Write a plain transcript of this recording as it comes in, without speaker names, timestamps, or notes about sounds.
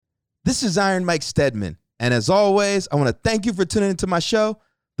This is Iron Mike Stedman, and as always, I want to thank you for tuning into my show,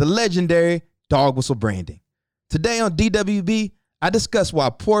 the legendary Dog Whistle Branding. Today on DWB, I discuss why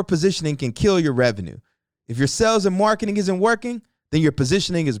poor positioning can kill your revenue. If your sales and marketing isn't working, then your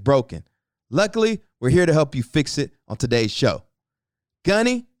positioning is broken. Luckily, we're here to help you fix it on today's show.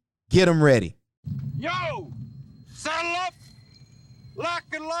 Gunny, get them ready. Yo, saddle up, lock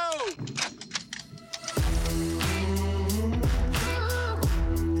and load.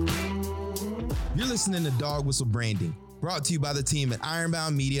 You're listening to Dog Whistle Branding, brought to you by the team at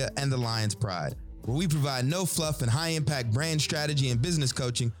Ironbound Media and the Lion's Pride, where we provide no fluff and high-impact brand strategy and business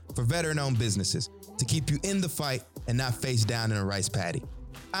coaching for veteran-owned businesses to keep you in the fight and not face down in a rice paddy.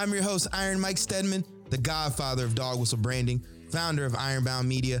 I'm your host, Iron Mike Stedman, the godfather of Dog Whistle Branding, founder of Ironbound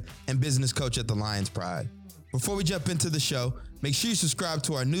Media, and business coach at the Lion's Pride. Before we jump into the show, make sure you subscribe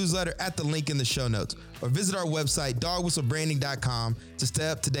to our newsletter at the link in the show notes, or visit our website, dogwhistlebranding.com, to stay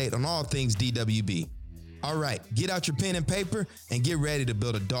up to date on all things DWB. All right, get out your pen and paper and get ready to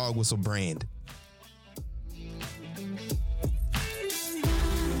build a dog whistle brand.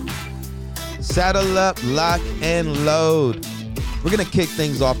 Saddle up, lock, and load. We're going to kick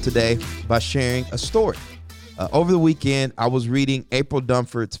things off today by sharing a story. Over the weekend, I was reading April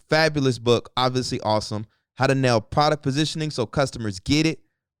Dunford's fabulous book, obviously awesome, How to Nail Product Positioning So Customers Get It,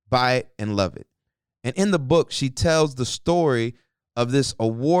 Buy It, and Love It. And in the book, she tells the story of this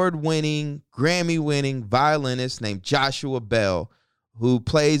award-winning, Grammy-winning violinist named Joshua Bell, who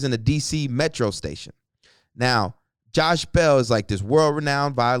plays in a DC metro station. Now, Josh Bell is like this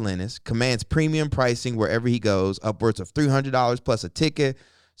world-renowned violinist, commands premium pricing wherever he goes, upwards of $300 plus a ticket,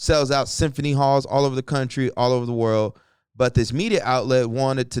 sells out symphony halls all over the country, all over the world. But this media outlet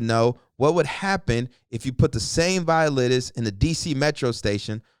wanted to know what would happen if you put the same violinist in the DC metro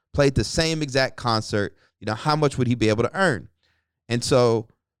station, played the same exact concert, how much would he be able to earn? And so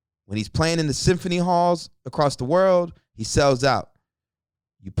when he's playing in the symphony halls across the world, he sells out.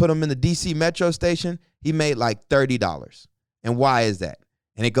 You put him in the DC metro station, he made like $30. And why is that?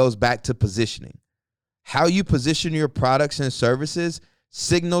 And it goes back to positioning. How you position your products and services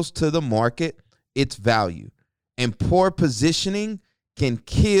signals to the market its value. And poor positioning can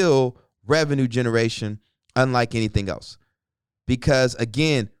kill revenue generation unlike anything else. Because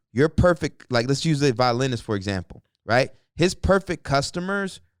again, you're perfect, like let's use a violinist, for example, right? His perfect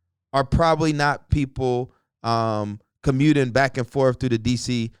customers are probably not people commuting back and forth through the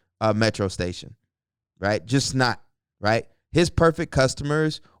DC metro station, right? Just not, right? His perfect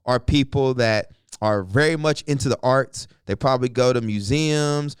customers are people that are very much into the arts. They probably go to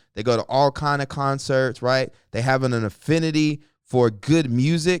museums. They go to all kind of concerts, right? They have an affinity for good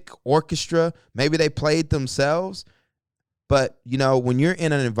music, orchestra. Maybe they played themselves. But, when you're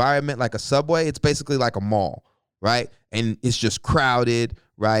in an environment like a subway, it's basically like a mall, right? And it's just crowded,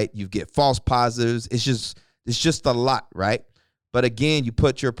 right? You get false positives. It's just a lot, right? But again, you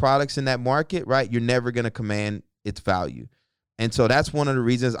put your products in that market, right? You're never going to command its value. And so that's one of the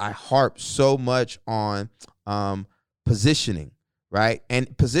reasons I harp so much on positioning, right?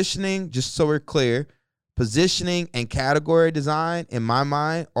 And positioning, just so we're clear, positioning and category design, in my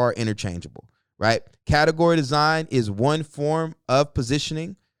mind, are interchangeable, right? Category design is one form of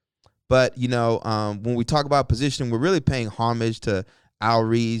positioning. But, when we talk about positioning, we're really paying homage to Al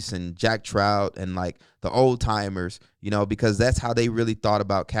Reese and Jack Trout and like the old timers, because that's how they really thought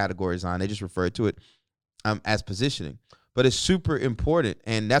about category design. They just referred to it as positioning. But it's super important.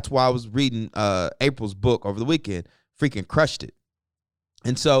 And that's why I was reading April's book over the weekend, freaking crushed it.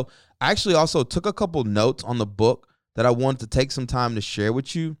 And so I actually also took a couple notes on the book that I wanted to take some time to share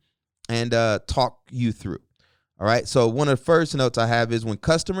with you and talk you through. All right. So one of the first notes I have is when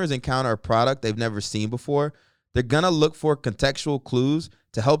customers encounter a product they've never seen before, they're going to look for contextual clues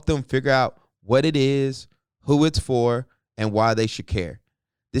to help them figure out what it is, who it's for, and why they should care.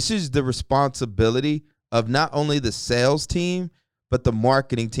 This is the responsibility of not only the sales team, but the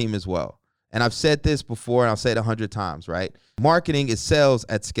marketing team as well. And I've said this before, and I'll say it 100 times, right? Marketing is sales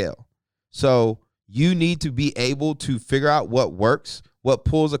at scale. So you need to be able to figure out what works, what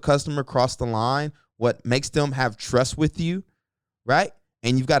pulls a customer across the line, what makes them have trust with you, right?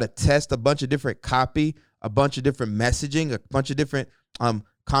 And you've got to test a bunch of different copy, a bunch of different messaging, a bunch of different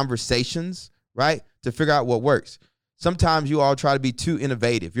conversations, right? To figure out what works. Sometimes you all try to be too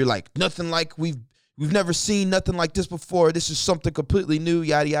innovative. You're like, nothing like we've never seen nothing like this before. This is something completely new,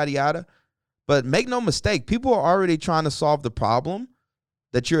 yada, yada, yada. But make no mistake, people are already trying to solve the problem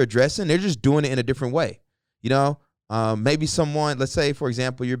that you're addressing. They're just doing it in a different way. Maybe someone, let's say, for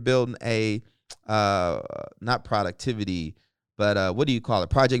example, you're building a, not productivity, but what do you call it?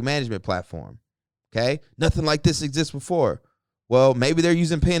 Project management platform. Okay. Nothing like this exists before. Well, maybe they're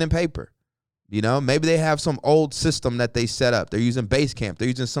using pen and paper. Maybe they have some old system that they set up. They're using Basecamp. They're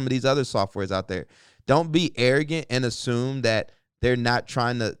using some of these other softwares out there. Don't be arrogant and assume that they're not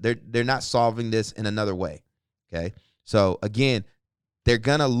solving this in another way. Okay. So again, they're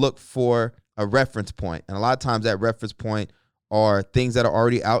going to look for a reference point. And a lot of times that reference point are things that are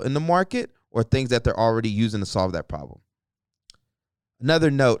already out in the market or things that they're already using to solve that problem. Another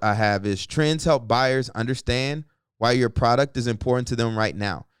note I have is trends help buyers understand why your product is important to them right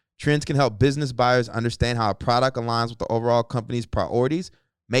now. Trends can help business buyers understand how a product aligns with the overall company's priorities,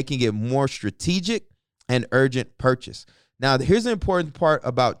 making it more strategic and urgent purchase. Now, here's the important part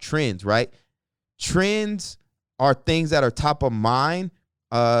about trends, right? Trends are things that are top of mind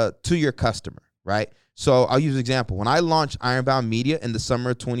to your customer, right? So I'll use an example. When I launched Ironbound Media in the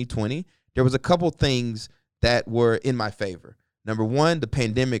summer of 2020, there was a couple things that were in my favor. Number one, the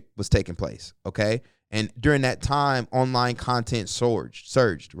pandemic was taking place, okay? And during that time, online content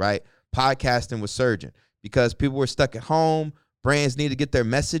surged, right? Podcasting was surging because people were stuck at home. Brands needed to get their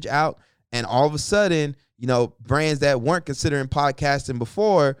message out. And all of a sudden, brands that weren't considering podcasting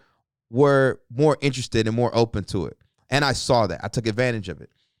before were more interested and more open to it. And I saw that. I took advantage of it.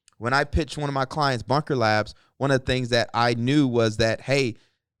 When I pitched one of my clients, Bunker Labs, one of the things that I knew was that, hey,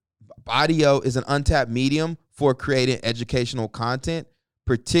 audio is an untapped medium for creating educational content,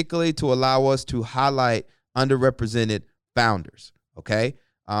 particularly to allow us to highlight underrepresented founders, okay?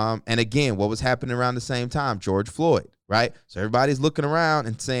 And again, what was happening around the same time? George Floyd, right? So everybody's looking around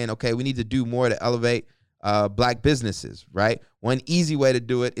and saying, okay, we need to do more to elevate Black businesses, right? One easy way to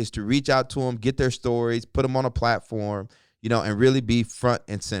do it is to reach out to them, get their stories, put them on a platform, and really be front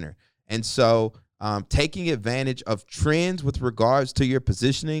and center. And so taking advantage of trends with regards to your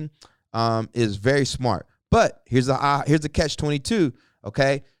positioning is very smart. But here's the catch-22,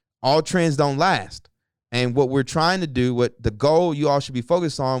 okay? All trends don't last. And what we're trying to do, what the goal you all should be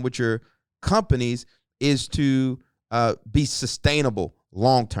focused on with your companies is to be sustainable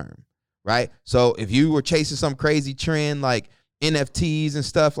long-term, right? So if you were chasing some crazy trend like NFTs and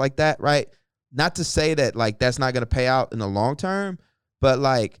stuff like that, right? Not to say that like that's not going to pay out in the long term, but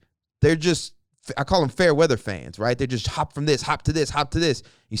like they're just, I call them fair weather fans, right? They just hop from this, hop to this, hop to this.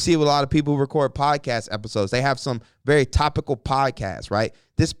 You see with a lot of people who record podcast episodes, they have some very topical podcasts, right?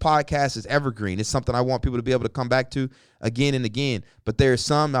 This podcast is evergreen. It's something I want people to be able to come back to again and again. But there are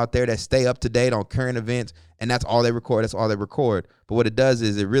some out there that stay up to date on current events, and that's all they record. That's all they record. But what it does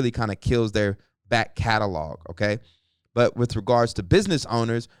is it really kind of kills their back catalog, okay? But with regards to business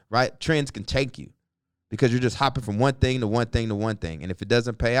owners, right, trends can take you, because you're just hopping from one thing to one thing to one thing. And if it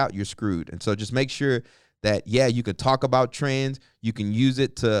doesn't pay out, you're screwed. And so just make sure that, yeah, you can talk about trends. You can use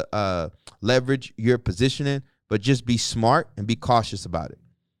it to leverage your positioning, but just be smart and be cautious about it.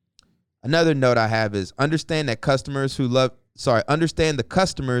 Another note I have is understand the customers who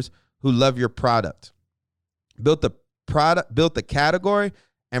love your product. Build the category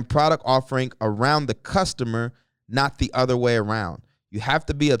and product offering around the customer, not the other way around. You have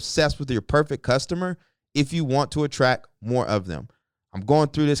to be obsessed with your perfect customer if you want to attract more of them. I'm going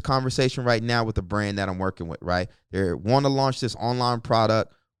through this conversation right now with a brand that I'm working with, right? They want to launch this online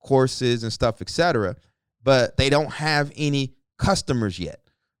product, courses and stuff, etc., but they don't have any customers yet,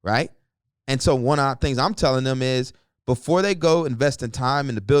 right? And so one of the things I'm telling them is before they go invest in time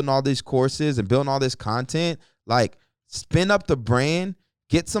into building all these courses and building all this content, like spin up the brand,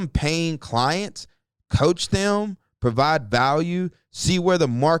 get some paying clients, coach them, provide value, see what the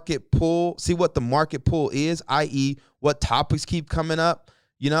market pool is, i.e. what topics keep coming up,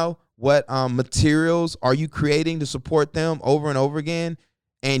 what materials are you creating to support them over and over again,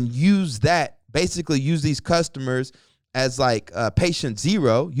 and use these customers as like patient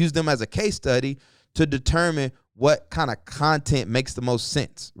zero, use them as a case study to determine what kind of content makes the most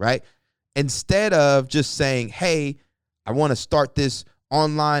sense, right? Instead of just saying, hey, I want to start this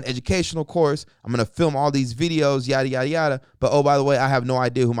online educational course. I'm going to film all these videos, yada, yada, yada. But, oh, by the way, I have no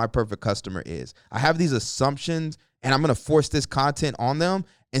idea who my perfect customer is. I have these assumptions, and I'm going to force this content on them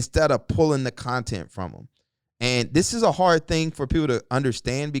instead of pulling the content from them. And this is a hard thing for people to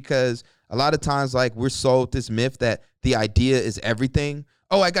understand, because a lot of times, like, we're sold this myth that the idea is everything.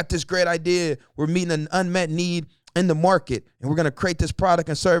 Oh, I got this great idea. We're meeting an unmet need in the market, and we're going to create this product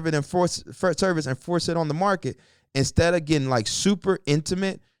and serve it and force it on the market. Instead of getting like super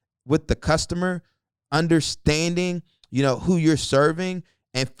intimate with the customer, understanding, who you're serving,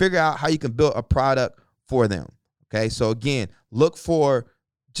 and figure out how you can build a product for them. Okay. So again, look for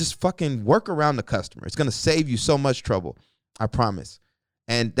just fucking work around the customer. It's going to save you so much trouble. I promise.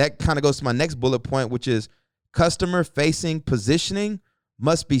 And that kind of goes to my next bullet point, which is customer facing positioning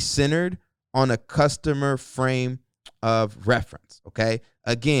must be centered on a customer frame of reference, okay?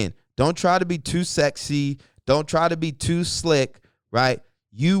 Again, don't try to be too sexy. Don't try to be too slick, right?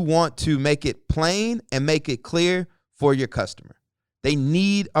 You want to make it plain and make it clear for your customer. They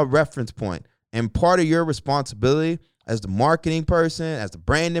need a reference point. And part of your responsibility as the marketing person, as the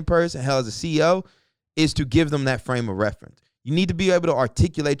branding person, hell, as a CEO, is to give them that frame of reference. You need to be able to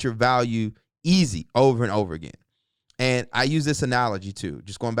articulate your value easy over and over again. And I use this analogy too,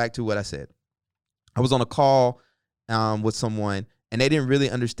 just going back to what I said. I was on a call with someone, and they didn't really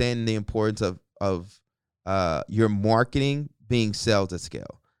understand the importance of your marketing being sales at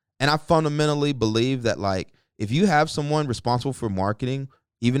scale. And I fundamentally believe that, like, if you have someone responsible for marketing,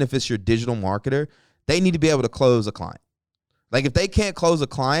 even if it's your digital marketer, they need to be able to close a client. Like, if they can't close a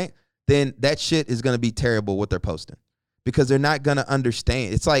client, then that shit is going to be terrible what they're posting, because they're not going to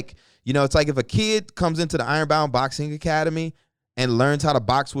understand. It's like, it's like if a kid comes into the Ironbound Boxing Academy and learns how to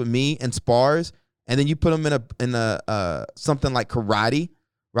box with me and spars, and then you put them in a something like karate,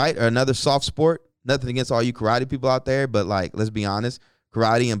 right, or another soft sport. Nothing against all you karate people out there, but, like, let's be honest,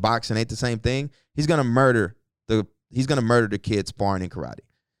 karate and boxing ain't the same thing. He's gonna murder the kid sparring in karate,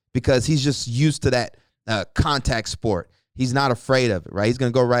 because he's just used to that contact sport. He's not afraid of it, right? He's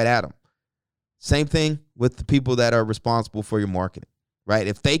gonna go right at him. Same thing with the people that are responsible for your marketing, right?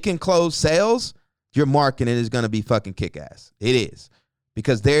 If they can close sales, your marketing is gonna be fucking kick ass. It is,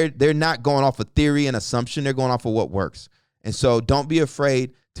 because they're not going off of theory and assumption. They're going off of what works. And so don't be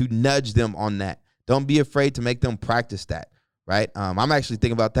afraid to nudge them on that. Don't be afraid to make them practice that, right? I'm actually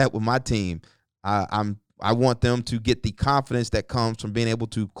thinking about that with my team. I want them to get the confidence that comes from being able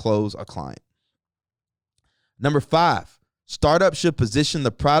to close a client. Number 5, startups should position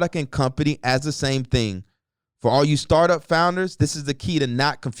the product and company as the same thing. For all you startup founders, this is the key to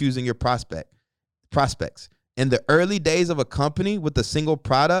not confusing your prospects. In the early days of a company with a single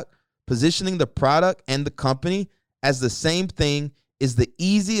product, positioning the product and the company as the same thing is the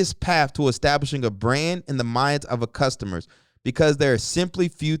easiest path to establishing a brand in the minds of a customers, because there are simply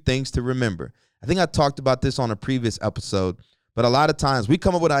few things to remember. I think I talked about this on a previous episode, but a lot of times we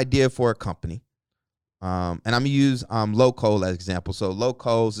come up with an idea for a company. And I'm going to use Loco as example. So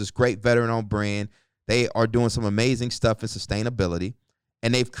Loco is this great veteran-owned brand. They are doing some amazing stuff in sustainability,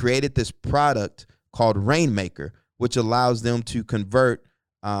 and they've created this product called Rainmaker, which allows them to convert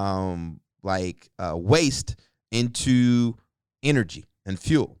waste into energy and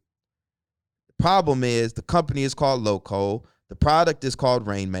fuel. The problem is the company is called Loco, the product is called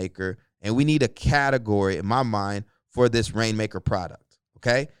Rainmaker, and we need a category, in my mind, for this Rainmaker product,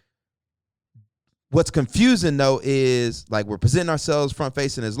 okay? What's confusing, though, is, like, we're presenting ourselves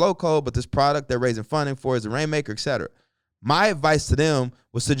front-facing as Loco, but this product they're raising funding for is the Rainmaker, etc. My advice to them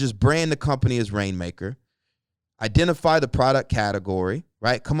was to just brand the company as Rainmaker, identify the product category,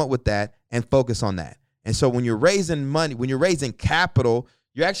 right? Come up with that and focus on that. And so when you're raising money, when you're raising capital,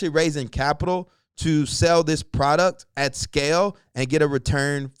 you're actually raising capital to sell this product at scale and get a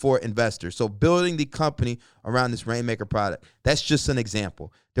return for investors. So building the company around this Rainmaker product. That's just an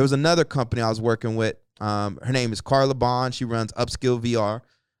example. There was another company I was working with. Her name is Carla Bond. She runs Upskill VR,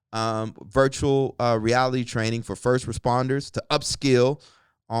 virtual reality training for first responders to upskill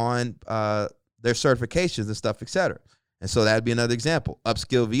on their certifications and stuff, etc. And so that'd be another example.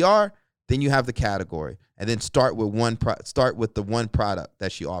 Upskill VR. Then you have the category, and then start with the one product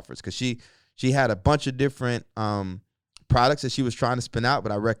that she offers, because she had a bunch of different products that she was trying to spin out,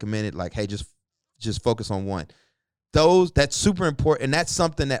 but I recommended, like, hey, just focus on one. That's super important, and that's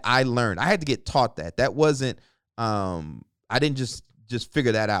something that I learned. I had to get taught that. That wasn't I didn't just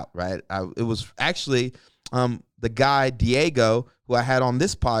figure that out, right? It was actually the guy Diego, who I had on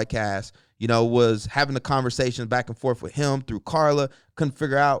this podcast, was having the conversation back and forth with him through Carla. Couldn't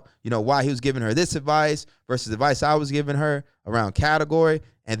figure out, why he was giving her this advice versus advice I was giving her around category.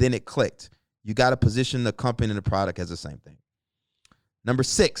 And then it clicked. You got to position the company and the product as the same thing. Number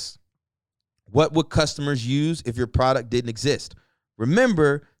 6, what would customers use if your product didn't exist?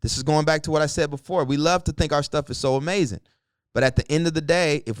 Remember, this is going back to what I said before. We love to think our stuff is so amazing. But at the end of the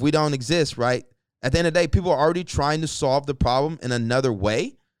day, if we don't exist, right, at the end of the day, people are already trying to solve the problem in another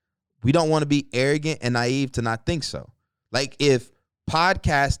way. We don't want to be arrogant and naive to not think so. Like, if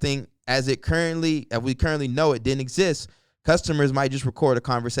podcasting as we currently know it didn't exist, customers might just record a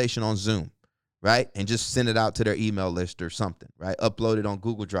conversation on Zoom, right? And just send it out to their email list or something, right? Upload it on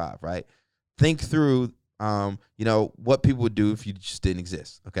Google Drive, right? Think through, what people would do if you just didn't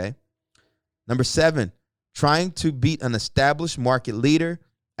exist, okay? Number 7, trying to beat an established market leader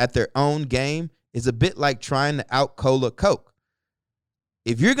at their own game is a bit like trying to out-Cola Coke.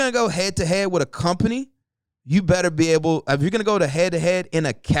 If you're going to go head-to-head with a company, you better be able, if you're going to go to head-to-head in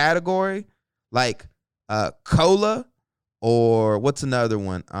a category like cola, or what's another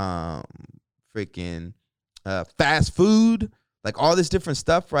one? Fast food, like all this different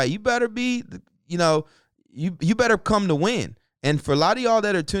stuff, right? You better be, you better come to win. And for a lot of y'all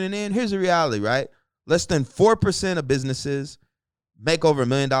that are tuning in, here's the reality, right? Less than 4% of businesses make over $1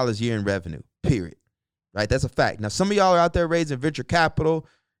 million a year in revenue, period. Right? That's a fact. Now, some of y'all are out there raising venture capital.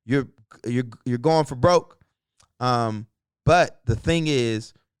 You're going for broke. But the thing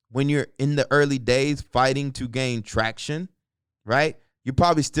is, when you're in the early days fighting to gain traction, right, you're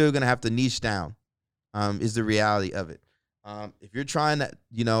probably still going to have to niche down, is the reality of it. If you're trying to,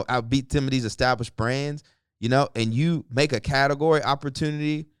 outbeat some of these established brands, and you make a category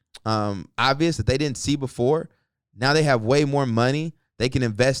opportunity obvious that they didn't see before, now they have way more money they can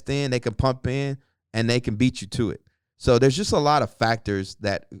invest in, they can pump in, and they can beat you to it. So there's just a lot of factors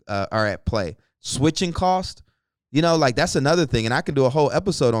that are at play. Switching cost, that's another thing. And I can do a whole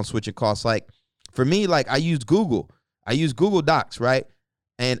episode on switching costs. Like for me, I use Google Docs, right?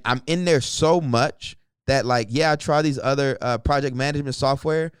 And I'm in there so much that I try these other project management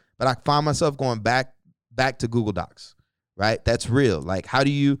software, but I find myself going back to Google Docs, right? That's real. Like, how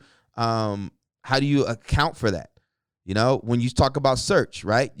do you account for that? When you talk about search,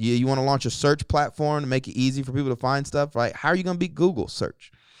 right? You want to launch a search platform to make it easy for people to find stuff, right? How are you going to beat Google search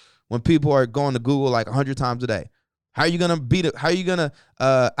when people are going to Google 100 times a day? How are you going to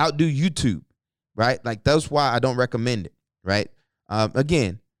outdo YouTube, right? That's why I don't recommend it, right?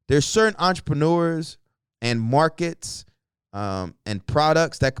 Again, there's certain entrepreneurs and markets and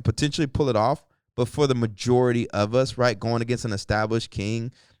products that could potentially pull it off. But for the majority of us, right, going against an established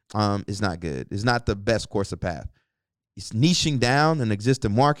king is not good. It's not the best course of path. It's niching down an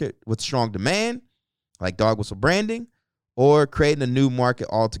existing market with strong demand, like dog whistle branding, or creating a new market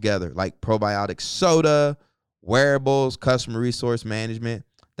altogether, like probiotic soda, wearables, customer resource management.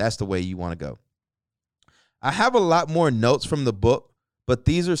 That's the way you want to go. I have a lot more notes from the book, but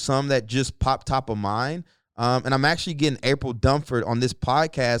these are some that just pop top of mind. And I'm actually getting April Dunford on this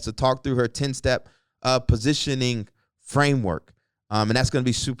podcast to talk through her 10-step positioning framework. And that's going to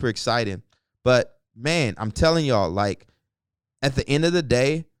be super exciting. But man, I'm telling y'all, at the end of the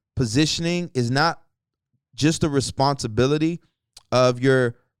day, positioning is not just a responsibility of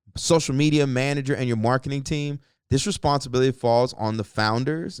your social media manager and your marketing team. This responsibility falls on the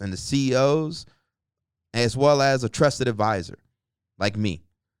founders and the CEOs, as well as a trusted advisor like me.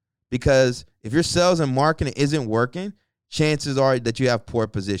 Because if your sales and marketing isn't working, chances are that you have poor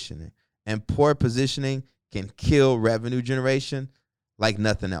positioning. And poor positioning can kill revenue generation like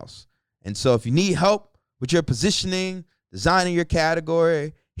nothing else. And so if you need help with your positioning, designing your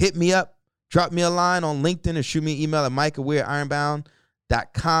category, hit me up, drop me a line on LinkedIn, or shoot me an email at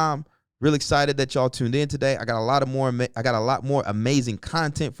micah@ironbound.com. Really excited that y'all tuned in today. I got a lot more amazing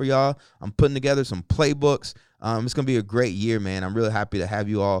content for y'all. I'm putting together some playbooks. It's going to be a great year, man. I'm really happy to have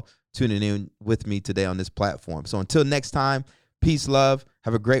you all tuning in with me today on this platform. So until next time, peace, love.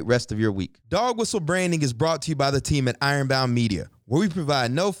 Have a great rest of your week. Dog Whistle Branding is brought to you by the team at Ironbound Media, where we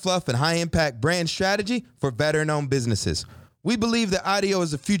provide no fluff and high impact brand strategy for veteran-owned businesses. We believe that audio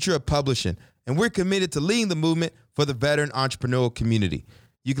is the future of publishing, and we're committed to leading the movement for the veteran entrepreneurial community.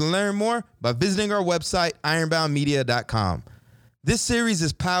 You can learn more by visiting our website, ironboundmedia.com. This series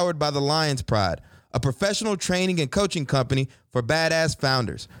is powered by the Lions Pride, a professional training and coaching company for badass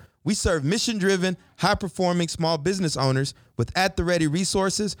founders. We serve mission-driven, high-performing small business owners with at-the-ready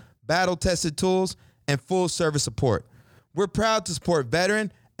resources, battle-tested tools, and full-service support. We're proud to support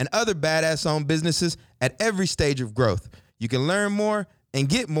veteran and other badass-owned businesses at every stage of growth. You can learn more and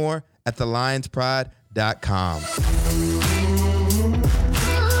get more at thelionspride.com.